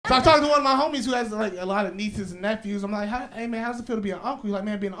So I talked to one of my homies who has like a lot of nieces and nephews. I'm like, hey man, how's it feel to be an uncle? He's like,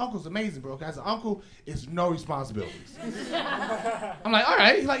 man, being an uncle is amazing, bro. As an uncle, it's no responsibilities. I'm like, all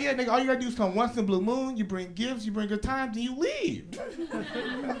right. He's like, yeah, nigga, all you gotta do is come once in a blue moon, you bring gifts, you bring good times, and you leave.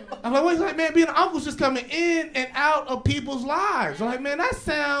 I'm like, what? He's like, man, being an uncle is just coming in and out of people's lives. I'm like, man, that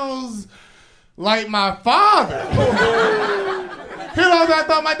sounds like my father. He knows I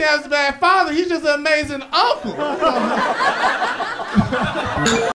thought my dad was a bad father. He's just an amazing uncle.